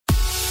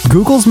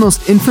Google's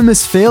most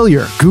infamous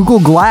failure, Google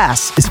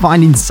Glass, is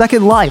finding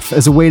second life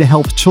as a way to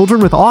help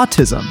children with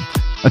autism.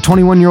 A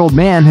 21-year-old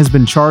man has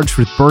been charged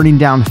with burning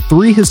down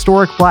 3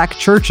 historic black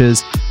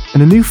churches,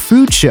 and a new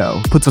food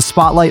show puts a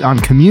spotlight on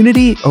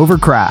community over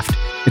craft.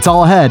 It's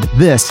all ahead.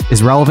 This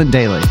is Relevant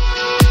Daily.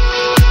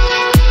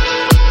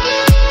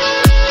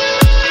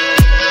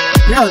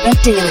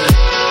 Relevant Daily.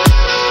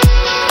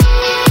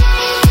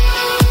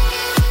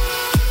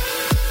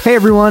 Hey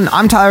everyone,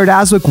 I'm Tyler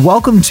Daswick.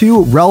 Welcome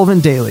to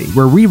Relevant Daily,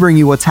 where we bring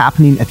you what's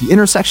happening at the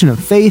intersection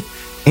of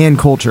faith and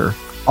culture.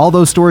 All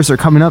those stories are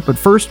coming up, but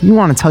first, we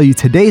want to tell you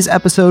today's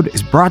episode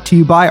is brought to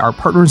you by our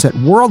partners at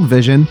World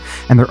Vision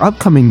and their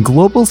upcoming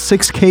Global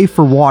 6K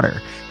for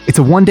Water. It's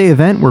a one-day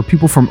event where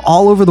people from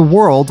all over the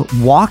world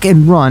walk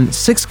and run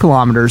 6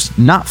 kilometers,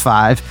 not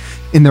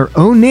 5, in their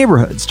own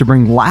neighborhoods to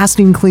bring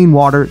lasting clean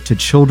water to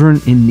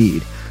children in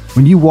need.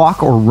 When you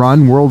walk or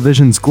run World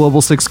Vision's Global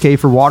 6K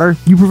for Water,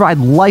 you provide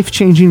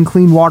life-changing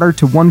clean water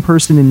to one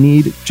person in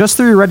need just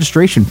through your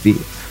registration fee.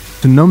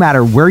 So no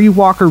matter where you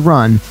walk or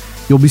run,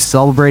 you'll be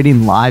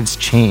celebrating lives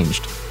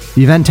changed.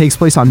 The event takes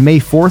place on May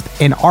 4th,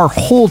 and our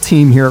whole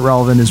team here at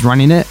Relevant is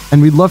running it,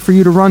 and we'd love for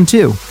you to run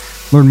too.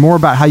 Learn more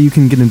about how you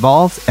can get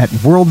involved at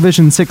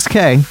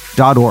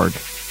worldvision6k.org.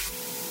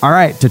 All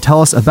right, to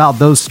tell us about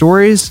those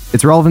stories,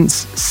 it's Relevant's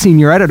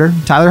senior editor,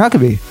 Tyler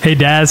Huckabee. Hey,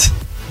 Daz.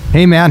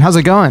 Hey man, how's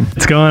it going?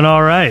 It's going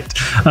all right.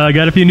 I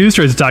got a few news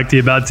stories to talk to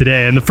you about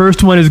today. And the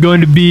first one is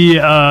going to be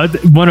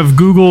one of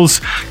Google's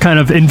kind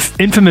of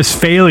infamous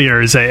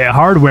failures, a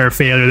hardware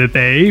failure that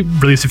they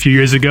released a few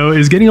years ago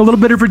is getting a little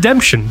bit of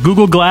redemption.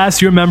 Google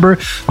Glass, you remember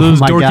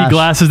those dorky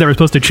glasses that were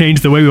supposed to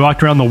change the way we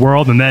walked around the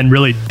world and then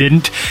really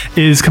didn't,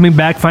 is coming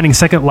back, finding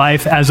second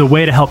life as a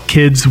way to help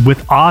kids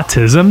with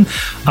autism.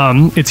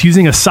 It's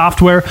using a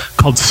software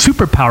called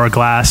Superpower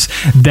Glass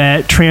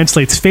that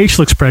translates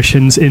facial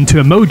expressions into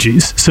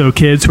emojis. So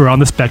kids who are on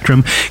the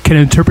spectrum can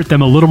interpret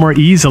them a little more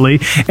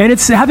easily, and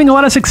it's having a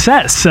lot of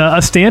success.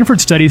 A Stanford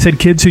study said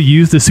kids who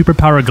used the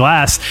Superpower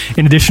Glass,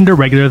 in addition to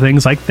regular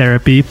things like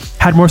therapy,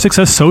 had more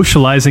success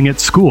socializing at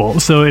school.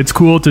 So it's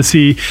cool to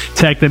see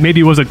tech that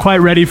maybe wasn't quite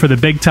ready for the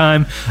big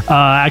time,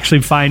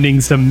 actually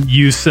finding some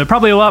use,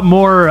 probably a lot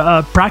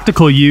more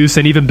practical use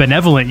and even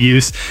benevolent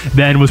use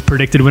than was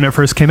predicted when it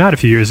first came out a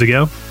few years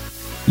ago.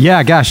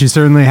 Yeah, gosh, you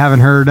certainly haven't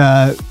heard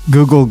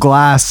Google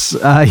Glass. You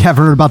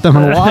haven't heard about them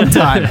in a long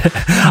time.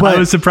 I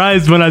was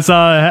surprised when I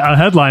saw a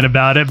headline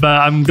about it,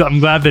 but I'm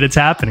glad that it's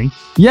happening.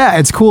 Yeah,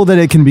 it's cool that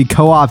it can be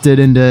co-opted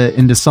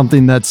into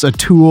something that's a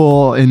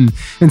tool, and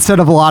instead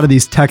of a lot of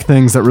these tech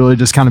things that really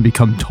just kind of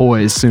become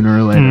toys sooner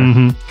or later.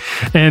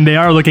 Mm-hmm. And they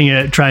are looking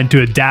at trying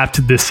to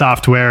adapt this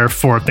software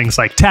for things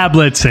like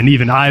tablets and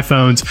even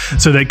iPhones,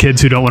 so that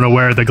kids who don't want to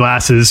wear the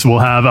glasses will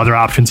have other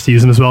options to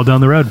use them as well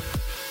down the road.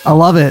 I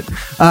love it.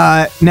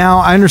 Now,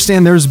 I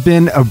understand there's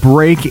been a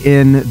break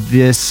in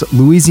this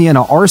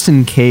Louisiana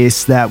arson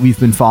case that we've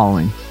been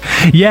following.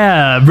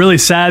 Yeah, really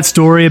sad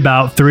story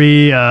about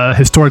 3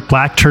 historic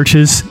black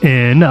churches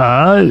in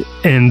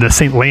the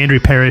St. Landry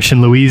Parish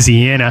in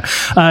Louisiana.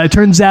 It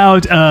turns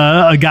out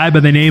a guy by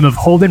the name of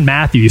Holden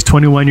Matthews, he's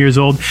 21 years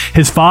old.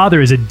 His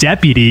father is a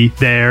deputy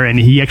there, and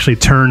he actually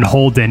turned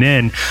Holden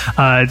in.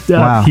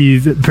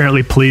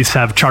 Apparently, police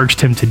have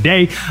charged him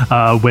today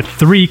with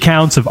 3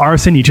 counts of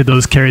arson. Each of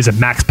those carries a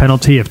max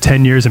penalty of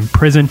 10 years in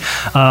prison.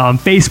 On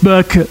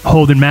Facebook,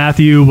 Holden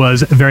Matthew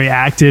was very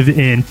active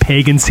in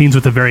pagan scenes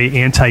with a very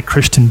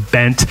anti-Christian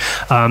bent.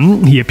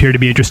 He appeared to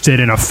be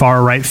interested in a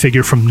far-right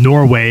figure from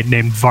Norway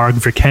named Varg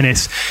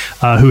Vikernes,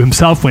 who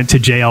himself went to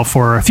jail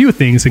for a few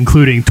things,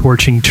 including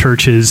torching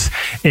churches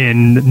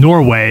in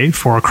Norway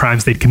for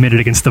crimes they'd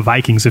committed against the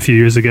Vikings a few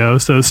years ago.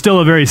 So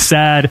still a very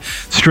sad,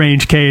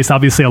 strange case.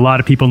 Obviously, a lot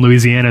of people in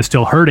Louisiana are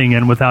still hurting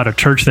and without a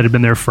church that had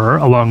been there for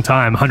a long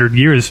time, 100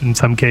 years in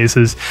some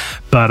cases.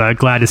 But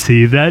glad to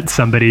see that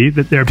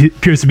there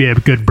appears to be a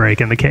good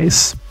break in the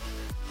case.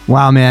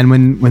 Wow, man,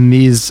 when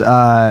these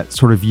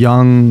sort of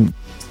young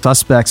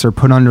suspects are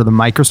put under the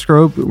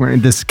microscope, we're in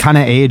this kind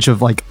of age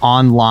of like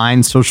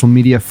online social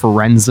media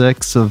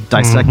forensics of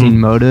dissecting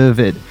motive.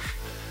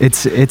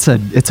 It's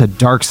a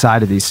dark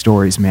side of these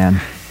stories, man.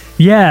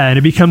 Yeah, and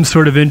it becomes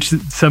sort of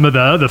some of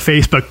the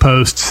Facebook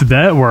posts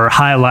that were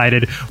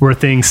highlighted were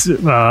things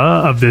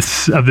of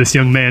this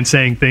young man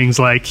saying things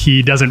like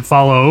he doesn't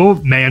follow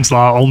man's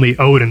law, only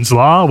Odin's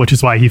law, which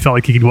is why he felt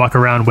like he could walk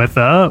around with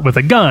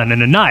a gun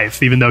and a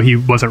knife, even though he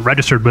wasn't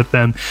registered with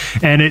them.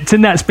 And it's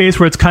in that space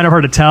where it's kind of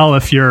hard to tell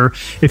if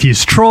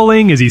he's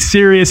trolling, is he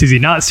serious, is he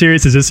not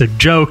serious, is this a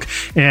joke?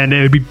 And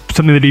it would be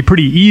something that'd be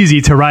pretty easy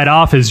to write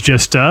off as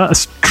just a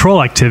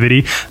troll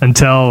activity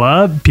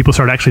until people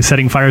start actually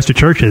setting fires to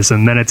churches.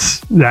 And then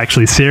it's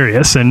actually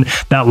serious. And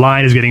that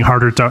line is getting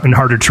harder and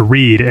harder to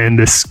read in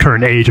this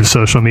current age of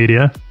social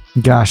media.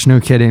 Gosh,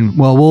 no kidding.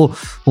 Well,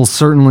 we'll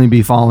certainly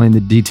be following the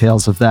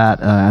details of that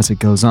as it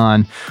goes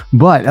on.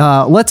 But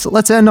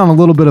let's end on a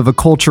little bit of a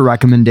culture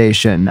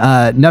recommendation.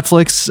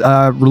 Netflix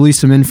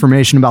released some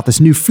information about this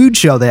new food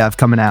show they have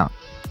coming out.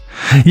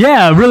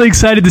 Yeah, really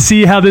excited to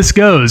see how this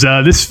goes.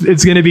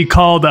 It's going to be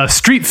called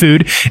Street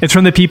Food. It's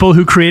from the people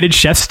who created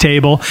Chef's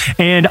Table.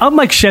 And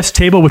unlike Chef's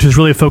Table, which is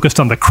really focused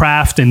on the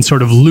craft and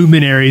sort of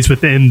luminaries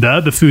within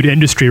the food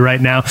industry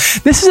right now,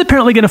 this is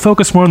apparently going to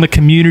focus more on the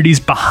communities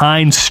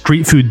behind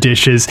street food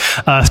dishes,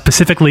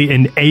 specifically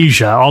in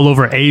Asia, all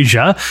over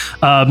Asia.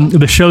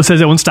 The show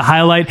says it wants to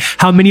highlight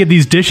how many of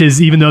these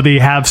dishes, even though they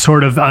have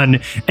sort of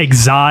an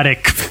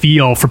exotic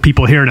feel for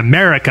people here in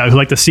America who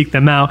like to seek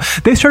them out,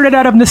 they started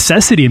out of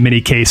necessity in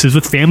many cases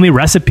with family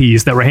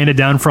recipes that were handed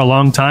down for a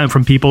long time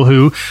from people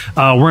who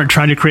weren't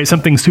trying to create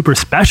something super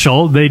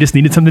special. They just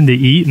needed something to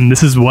eat, and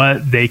this is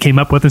what they came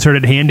up with and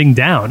started handing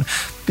down.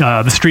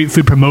 The street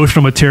food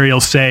promotional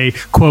materials say,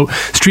 quote,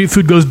 "Street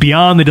food goes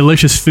beyond the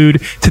delicious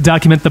food to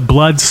document the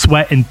blood,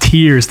 sweat, and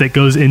tears that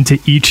goes into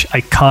each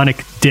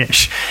iconic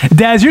dish."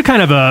 Daz, you're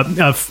kind of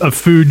a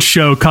food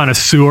show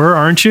connoisseur,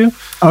 aren't you?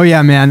 Oh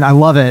yeah, man, I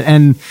love it.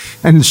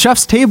 And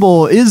Chef's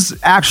Table is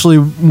actually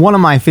one of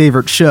my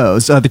favorite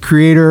shows. The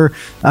creator,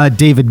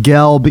 David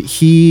Gelb,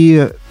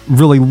 he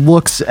really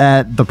looks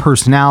at the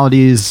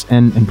personalities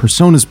and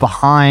personas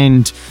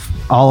behind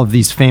all of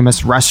these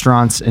famous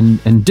restaurants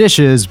and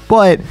dishes,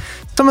 but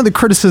some of the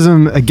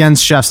criticism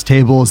against Chef's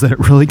Table is that it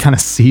really kind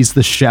of sees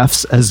the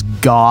chefs as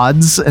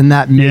gods, and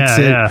that makes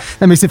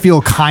it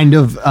feel kind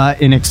of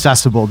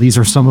inaccessible. These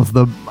are some of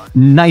the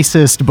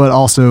nicest, but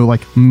also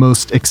like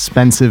most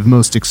expensive,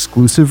 most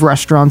exclusive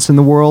restaurants in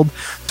the world.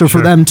 So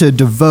for them to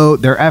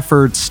devote their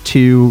efforts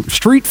to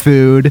street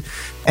food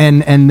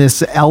and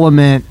this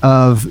element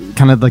of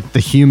kind of like the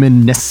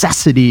human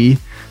necessity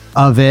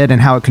of it and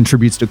how it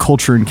contributes to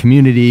culture and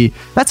community,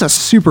 that's a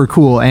super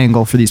cool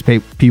angle for these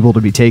people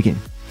to be taking.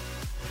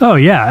 Oh,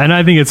 yeah. And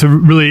I think it's a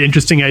really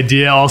interesting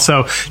idea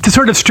also to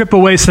sort of strip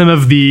away some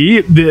of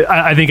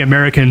I think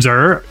Americans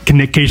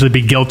can occasionally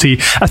be guilty,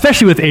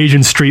 especially with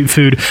Asian street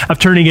food, of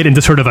turning it into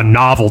sort of a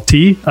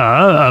novelty,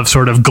 of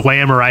sort of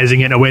glamorizing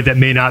it in a way that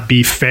may not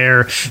be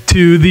fair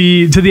to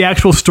the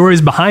actual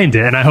stories behind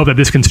it. And I hope that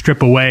this can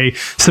strip away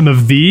some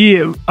of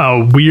the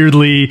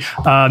weirdly,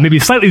 maybe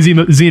slightly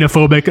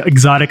xenophobic,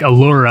 exotic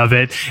allure of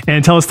it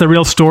and tell us the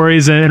real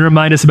stories and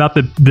remind us about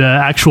the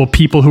actual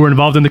people who were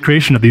involved in the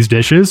creation of these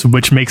dishes,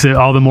 which makes it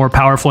all the more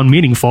powerful and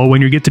meaningful when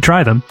you get to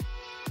try them.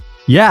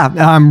 Yeah,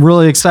 I'm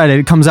really excited.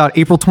 It comes out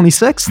April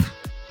 26th.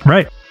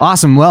 Right.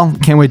 Awesome. Well,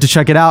 can't wait to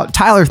check it out.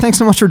 Tyler, thanks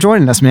so much for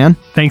joining us, man.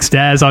 Thanks,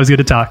 Daz. Always good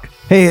to talk.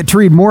 Hey, to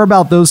read more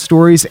about those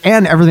stories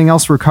and everything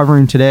else we're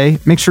covering today,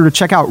 make sure to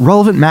check out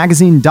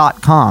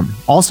relevantmagazine.com.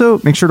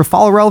 Also, make sure to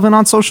follow Relevant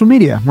on social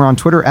media. We're on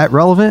Twitter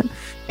 @Relevant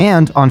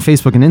and on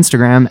Facebook and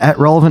Instagram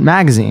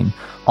 @RelevantMagazine.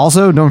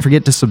 Also, don't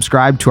forget to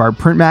subscribe to our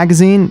print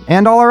magazine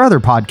and all our other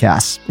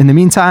podcasts. In the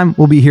meantime,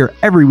 we'll be here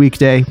every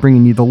weekday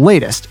bringing you the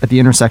latest at the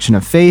intersection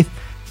of faith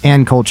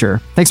and culture.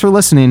 Thanks for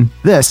listening.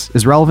 This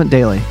is Relevant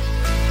Daily.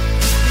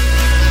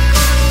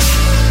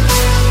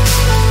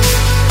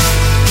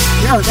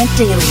 Relevant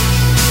Daily.